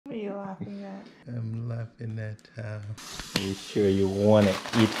laughing at? I'm laughing at how. Are you sure you want to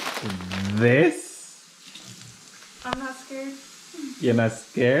eat this? I'm not scared. You're not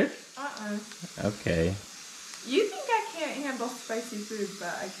scared? Uh-uh. Okay. You think I can't handle spicy food,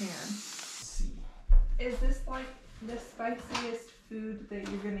 but I can. See. Is this like the spiciest food that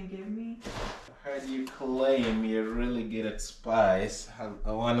you're gonna give me? I heard you claim you're really good at spice.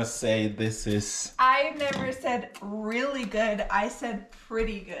 I want to say this is... I never said really good. I said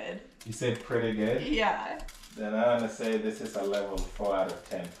pretty good. You said pretty good? Yeah. Then I want to say this is a level 4 out of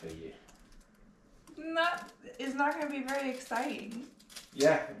 10 for you. It's not gonna be very exciting.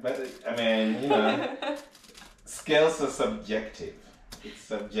 Yeah, but I mean, you know, scales are subjective. It's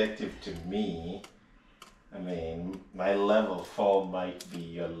subjective to me. I mean, my level 4 might be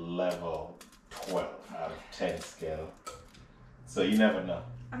your level 12 out of 10 scale. So you never know.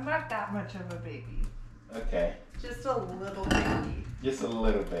 I'm not that much of a baby. Okay. Just a little baby. Just a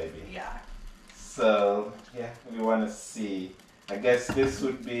little baby. Yeah. So, yeah, we want to see. I guess this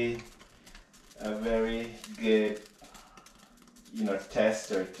would be a very good, you know,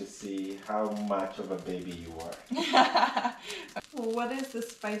 tester to see how much of a baby you are. Well, what is the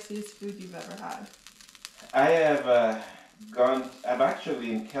spiciest food you've ever had? I have I'm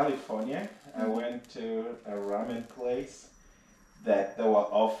actually in California. I went to a ramen place that they were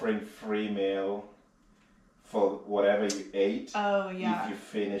offering free meal for whatever you ate. Oh, yeah. If you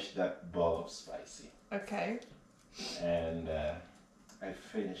finished that bowl of spicy. Okay. And I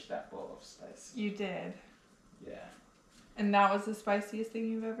finished that bowl of spicy. You did. Yeah. And that was the spiciest thing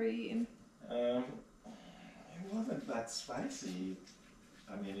you've ever eaten? It wasn't that spicy.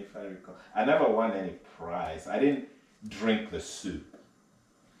 I mean, if I recall, I never won any prize. I didn't drink the soup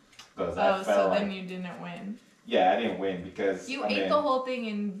because I felt so like, then you didn't win. Yeah, I didn't win because you ate the whole thing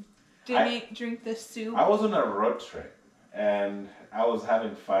and didn't drink the soup. I was on a road trip and I was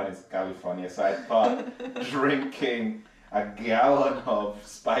having fun in California, so I thought drinking a gallon of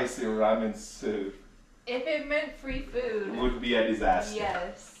spicy ramen soup, if it meant free food, would be a disaster.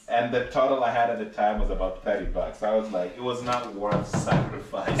 Yes. And the total I had at the time was about $30. I was like, it was not worth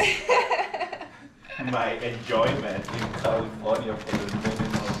sacrificing my enjoyment in California for the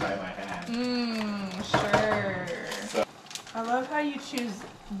minimal time I had. Sure. So, I love how you choose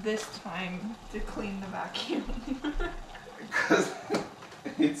this time to clean the vacuum.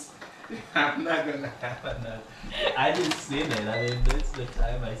 Because I'm not gonna have enough. I just seen it. I mean, this is the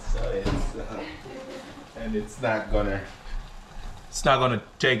time I saw it. So, and it's not gonna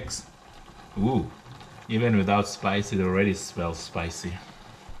take. Ooh, even without spice, it already smells spicy.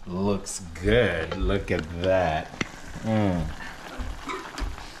 Looks good. Look at that.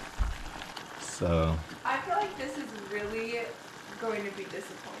 So. I feel like this is really going to be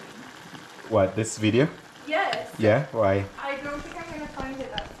disappointing. What, this video? Yes. Yeah, why? I don't think I'm going to find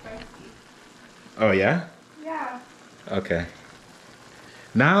it that spicy. Oh, yeah? Yeah. Okay.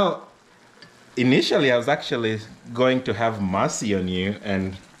 Now, initially I was actually going to have mercy on you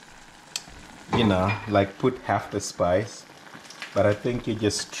and, you know, like put half the spice. But I think you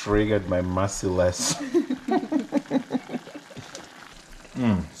just triggered my merciless.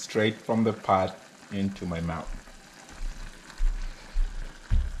 Straight from the pot into my mouth.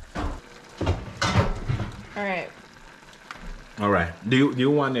 All right. All right. Do you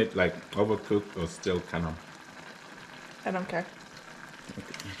want it like overcooked or still kind of? I don't care.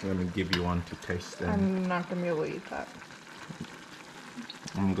 Okay. Let me give you one to taste. Then. I'm not going to be able to eat that.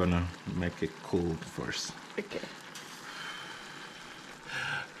 I'm gonna make it cool first. Okay.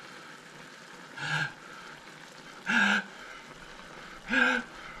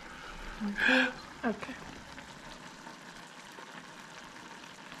 Okay.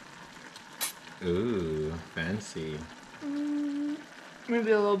 Ooh, fancy.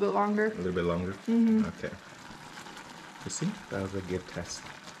 Maybe a little bit longer. A little bit longer? Okay. You see? That was a good test.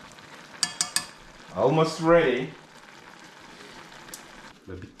 Almost ready.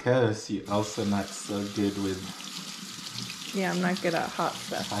 But because you're also not so good with Yeah, I'm not good at hot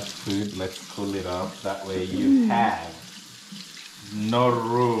stuff. hot food, let's cool it off. That way you have no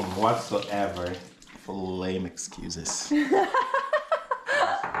room whatsoever for lame excuses.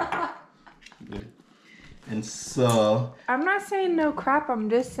 And so I'm not saying no crap, I'm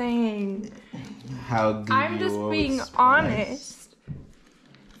just saying how good I'm you just always being spice. honest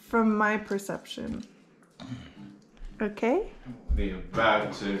from my perception. Okay? We're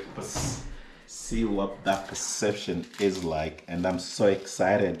about to see what that perception is like, and I'm so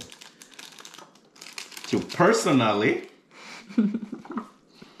excited to personally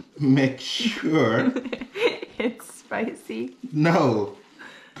make sure It's spicy. no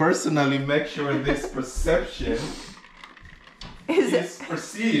personally make sure this perception is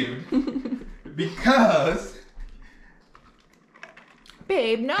perceived because...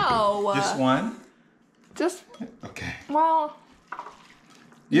 Babe, no. Just one? Just... Okay. Well...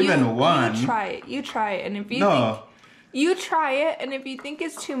 Even one? You try it. You try it. And if you No. think... You try it, and if you think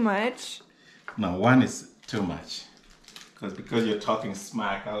it's too much... No, one is too much. Because you're talking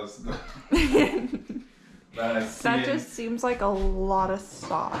smack, I was going... That just seems like a lot of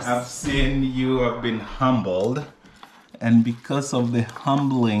sauce. I've seen you have been humbled, and because of the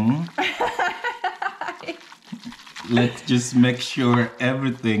humbling, let's just make sure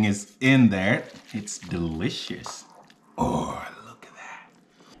everything is in there. It's delicious. Oh, look at that.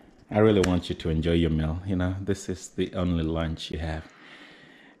 I really want you to enjoy your meal. You know, this is the only lunch you have.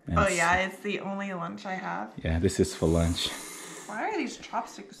 And oh yeah, it's the only lunch I have. Yeah, this is for lunch. Why are these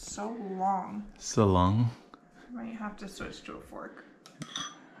chopsticks so long? So long? I might have to switch to a fork.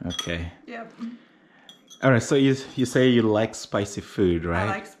 Okay. Yep. All right, so you say you like spicy food, right? I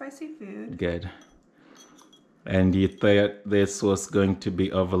like spicy food. Good. And you thought this was going to be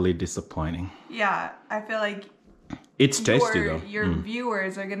overly disappointing? Yeah, I feel like it's tasty though. Your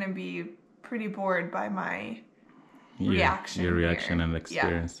viewers are gonna be pretty bored by my reaction. Your reaction here. and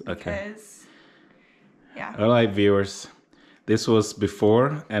experience. Yeah, okay. Because, yeah. All right, viewers. This was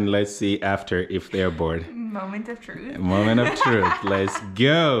before, and let's see after if they're bored. Moment of truth. Moment of truth. Let's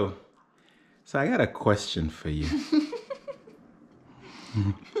go. So I got a question for you.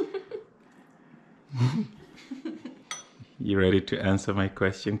 You ready to answer my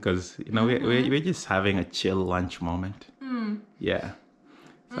question? Because, you know, we're just having a chill lunch moment. Yeah.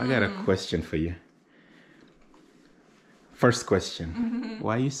 So I got a question for you. First question.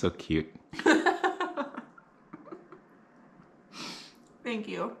 Why are you so cute? Thank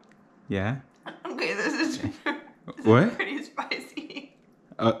you. Yeah? Okay, this is What? pretty spicy.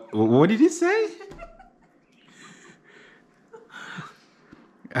 What did you say?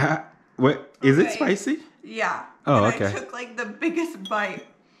 What? Is it spicy? Yeah. Oh, and okay. I took like the biggest bite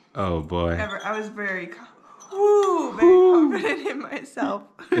Oh boy. ever. I was very confident in myself.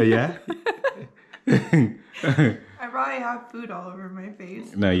 Yeah? I probably have food all over my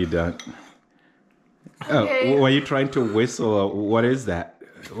face. No, you don't. Okay. Oh, were you trying to whistle or what is that?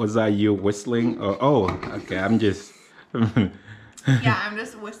 Was that you whistling? Or, oh, okay, I'm just... Yeah, I'm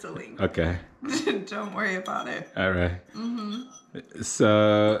just whistling. Okay. Don't worry about it. All right.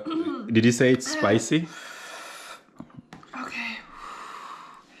 So, did you say it's spicy? Okay.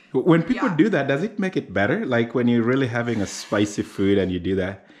 When people do that, does it make it better? Like when you're really having a spicy food and you do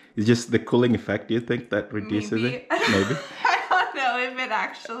that, it's just the cooling effect. Do you think that reduces it? Maybe. I don't know if it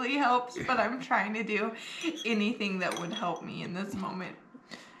actually helps, but I'm trying to do anything that would help me in this moment.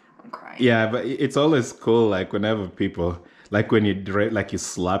 I'm crying. Yeah, but it's always cool. Like whenever people, like when you like you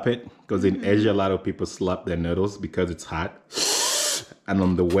slap it, because in Asia a lot of people slap their noodles because it's hot, and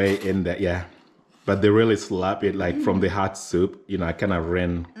on the way in there, yeah. But they really slap it like from the hot soup. You know, I kind of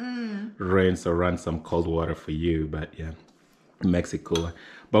rinse or run some cold water for you, but yeah, it makes it cooler.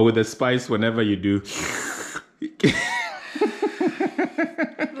 But with the spice, whenever you do, I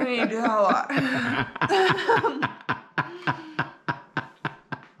need to do that a lot.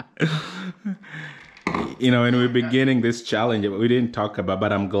 you know, when we were beginning this challenge, we didn't talk about,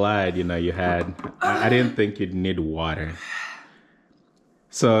 but I'm glad, you know, you had, I didn't think you'd need water.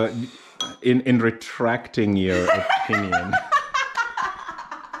 So in retracting your opinion,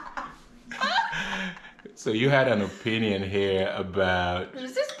 so you had an opinion here about...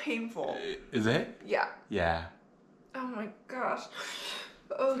 This is painful. Is it? Yeah. Yeah. Oh my gosh.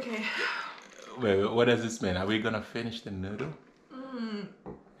 Okay. Wait, what does this mean? Are we gonna finish the noodle?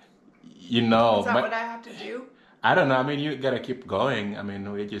 You know... Is that what I have to do? I don't know. I mean, you gotta keep going. I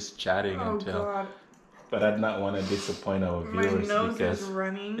mean, we're just chatting until... God. But I'd not want to disappoint our viewers. My nose because... is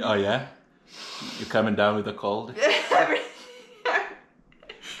running. Oh, yeah? You're coming down with a cold?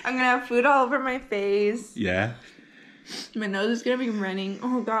 I'm gonna have food all over my face. Yeah. My nose is gonna be running.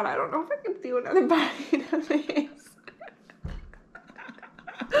 Oh God, I don't know if I can do another bite of this.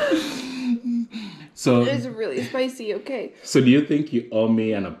 So it's really spicy. Okay. So do you think you owe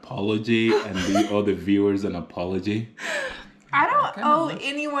me an apology and do you owe the viewers an apology? I don't owe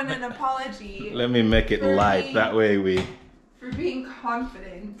anyone an apology. Let me make it light. That way we... For being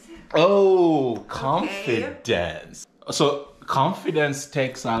confident. Oh, confidence. Okay. So confidence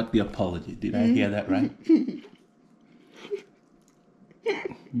takes out the apology. Did I hear that right?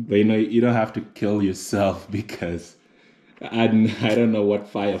 But you know, you don't have to kill yourself because I don't know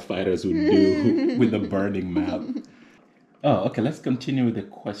what firefighters would do with a burning mouth. Oh, okay. Let's continue with the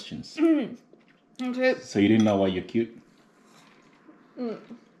questions. Okay. So you didn't know why you're cute?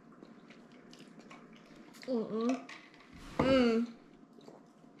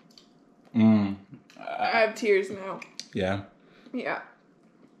 I have tears now. Yeah. Yeah.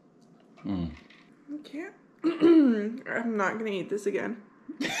 I can't. I'm not gonna eat this again.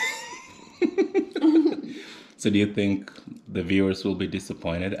 So do you think the viewers will be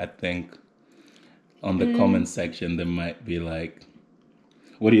disappointed? I think on the comment section they might be like,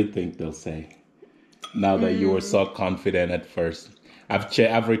 what do you think they'll say? Now that you were so confident at first.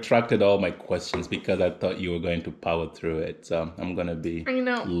 I've retracted all my questions because I thought you were going to power through it. So I'm gonna be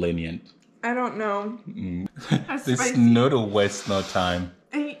lenient. I don't know. This noodle wastes no time.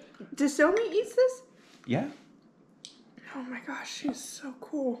 Does Somi eat this? Yeah. Oh my gosh, she's so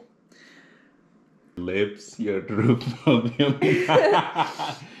cool. Lips, your droop of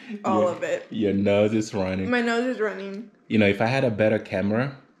All of it. Your nose is running. My nose is running. You know, if I had a better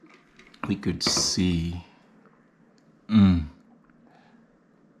camera, we could see. They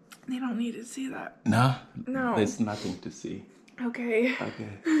don't need to see that. No? No. There's nothing to see. Okay.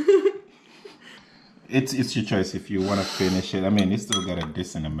 It's your choice if you want to finish it. I mean, it's still got a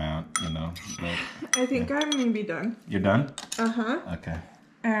decent amount, you know. But, I think I'm maybe done. You're done? Uh-huh. Okay.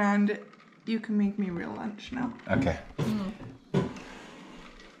 And you can make me real lunch now. Okay.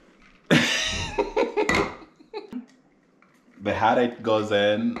 The harder it goes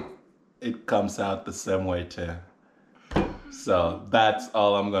in, it comes out the same way too. So that's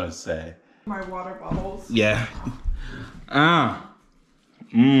all I'm gonna say. My water bottles. Yeah. I'm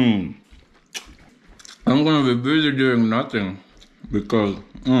gonna be busy doing nothing because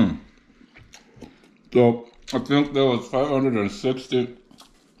so I think there was 560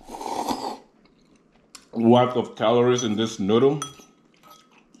 worth of calories in this noodle.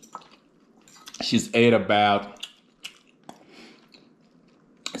 She's ate about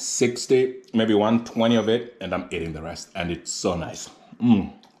 60, maybe 120 of it, and I'm eating the rest, and it's so nice.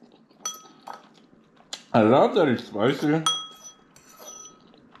 I love that it's spicy,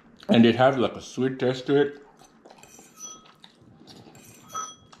 and it has like a sweet taste to it,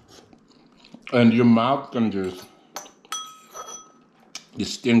 and your mouth can just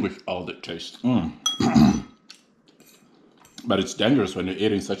distinguish all the taste. But it's dangerous when you're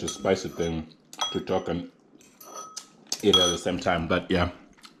eating such a spicy thing to talk and eat at the same time. But yeah,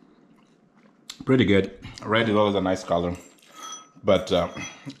 pretty good. Red is always a nice color. But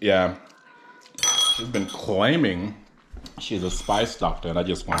yeah, she's been claiming she's a spice doctor, and I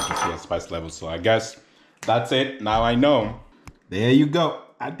just wanted to see her spice level. So I guess that's it. Now I know. There you go.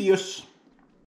 Adios.